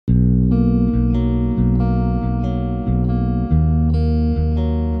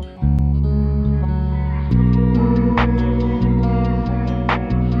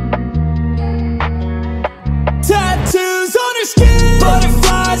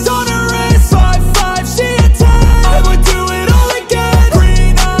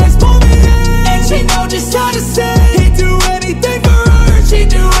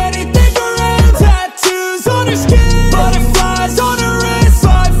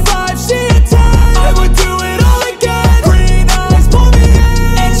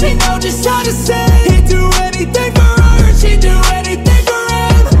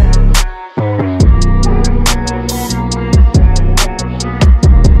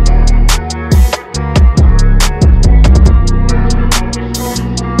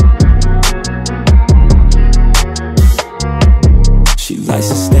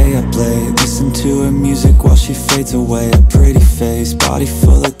she fades away, a pretty face, body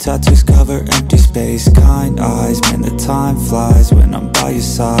full of tattoos cover empty space. Kind eyes, man, the time flies when I'm by your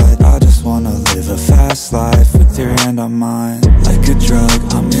side. I just wanna live a fast life with your hand on mine. Like a drug,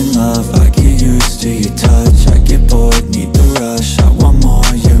 I'm in love, I get used to your touch. I get bored, need the rush, I want more,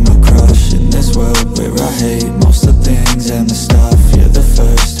 you're my crush. In this world where I hate most of things and the stuff, you're the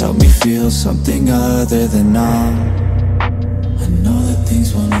first, help me feel something other than numb. I know that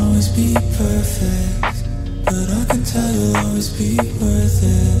things won't always be perfect, but I can tell you'll always be worth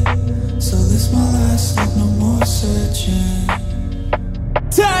it. So this my last step, no more searching.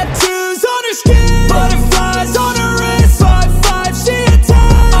 Tattoos on her skin, but